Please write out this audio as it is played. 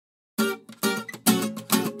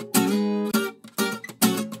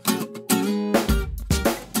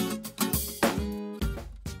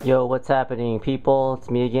Yo, what's happening, people? It's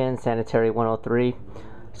me again, Sanitary 103.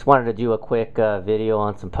 Just wanted to do a quick video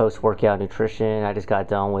on some post-workout nutrition. I just got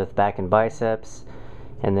done with back and biceps,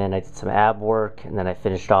 and then I did some ab work, and then I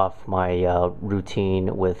finished off my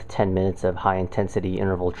routine with 10 minutes of high-intensity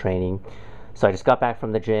interval training. So I just got back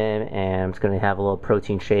from the gym, and I'm just going to have a little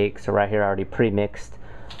protein shake. So right here I already pre-mixed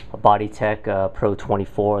a BodyTech Pro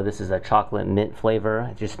 24. This is a chocolate mint flavor.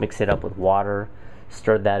 I just mixed it up with water,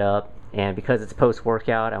 stirred that up. And because it's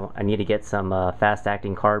post-workout, I need to get some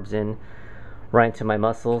fast-acting carbs in right into my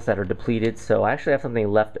muscles that are depleted. So I actually have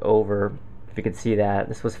something left over. If you can see that,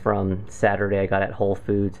 this was from Saturday. I got at Whole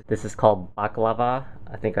Foods. This is called Baklava.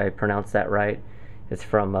 I think I pronounced that right. It's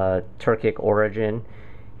from Turkic origin.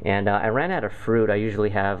 And I ran out of fruit. I usually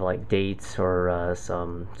have like dates or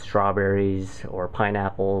some strawberries or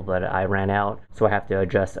pineapple, but I ran out, so I have to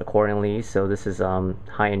adjust accordingly. So this is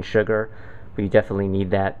high in sugar, but you definitely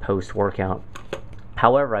need that post-workout.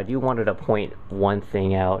 However, I do wanted to point one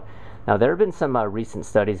thing out. Now, there have been some recent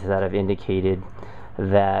studies that have indicated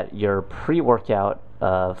that your pre-workout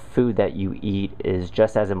food that you eat is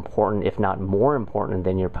just as important, if not more important,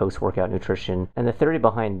 than your post-workout nutrition. And the theory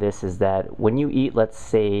behind this is that when you eat, let's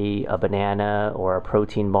say, a banana or a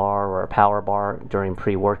protein bar or a power bar during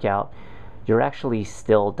pre-workout, you're actually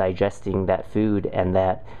still digesting that food, and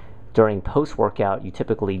that during post-workout you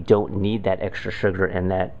typically don't need that extra sugar, and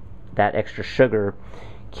that extra sugar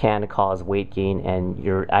can cause weight gain and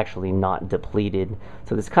you're actually not depleted.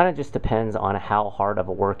 So this kind of just depends on how hard of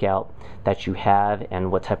a workout that you have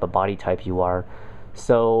and what type of body type you are.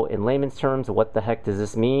 So in layman's terms, what the heck does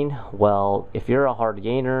this mean? Well, if you're a hard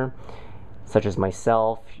gainer such as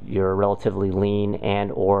myself, you're relatively lean, and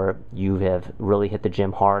or you have really hit the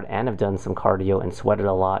gym hard and have done some cardio and sweated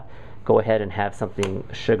a lot, go ahead and have something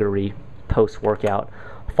sugary post-workout,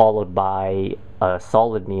 followed by a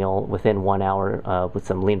solid meal within 1 hour with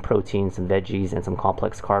some lean protein, some veggies, and some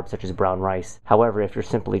complex carbs such as brown rice. However, if you're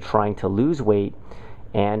simply trying to lose weight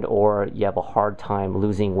and or you have a hard time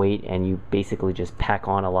losing weight and you basically just pack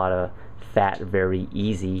on a lot of fat very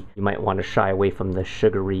easy, you might want to shy away from the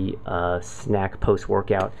sugary snack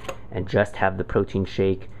post-workout and just have the protein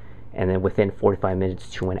shake, and then within 45 minutes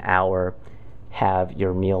to an hour have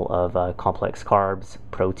your meal of complex carbs,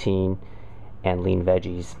 protein, and lean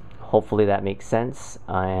veggies. Hopefully that makes sense,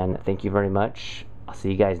 and thank you very much. I'll see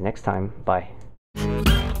you guys next time. Bye.